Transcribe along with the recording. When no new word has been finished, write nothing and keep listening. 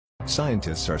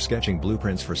Scientists are sketching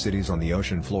blueprints for cities on the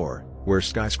ocean floor, where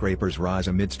skyscrapers rise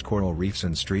amidst coral reefs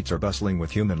and streets are bustling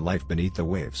with human life beneath the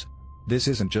waves. This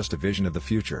isn't just a vision of the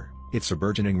future, it's a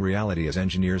burgeoning reality as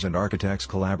engineers and architects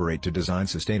collaborate to design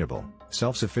sustainable,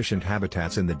 self-sufficient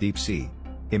habitats in the deep sea.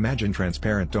 Imagine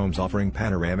transparent domes offering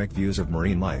panoramic views of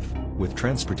marine life, with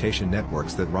transportation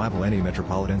networks that rival any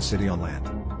metropolitan city on land.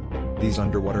 These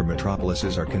underwater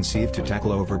metropolises are conceived to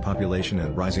tackle overpopulation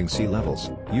and rising sea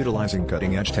levels, utilizing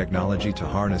cutting-edge technology to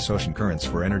harness ocean currents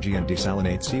for energy and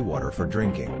desalinate seawater for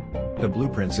drinking. The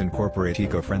blueprints incorporate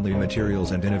eco-friendly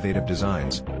materials and innovative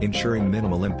designs, ensuring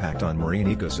minimal impact on marine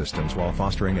ecosystems while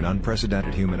fostering an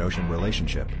unprecedented human-ocean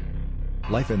relationship.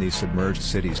 Life in these submerged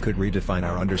cities could redefine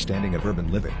our understanding of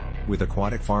urban living, with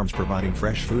aquatic farms providing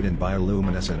fresh food and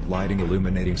bioluminescent lighting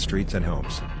illuminating streets and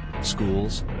homes.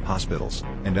 Schools, hospitals,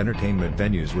 and entertainment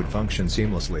venues would function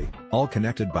seamlessly, all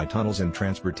connected by tunnels and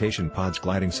transportation pods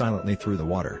gliding silently through the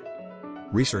water.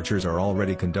 Researchers are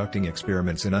already conducting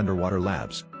experiments in underwater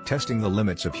labs, testing the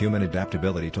limits of human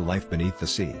adaptability to life beneath the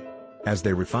sea. As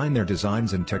they refine their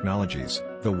designs and technologies,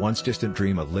 the once distant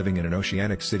dream of living in an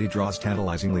oceanic city draws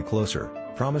tantalizingly closer,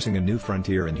 promising a new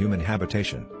frontier in human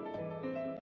habitation.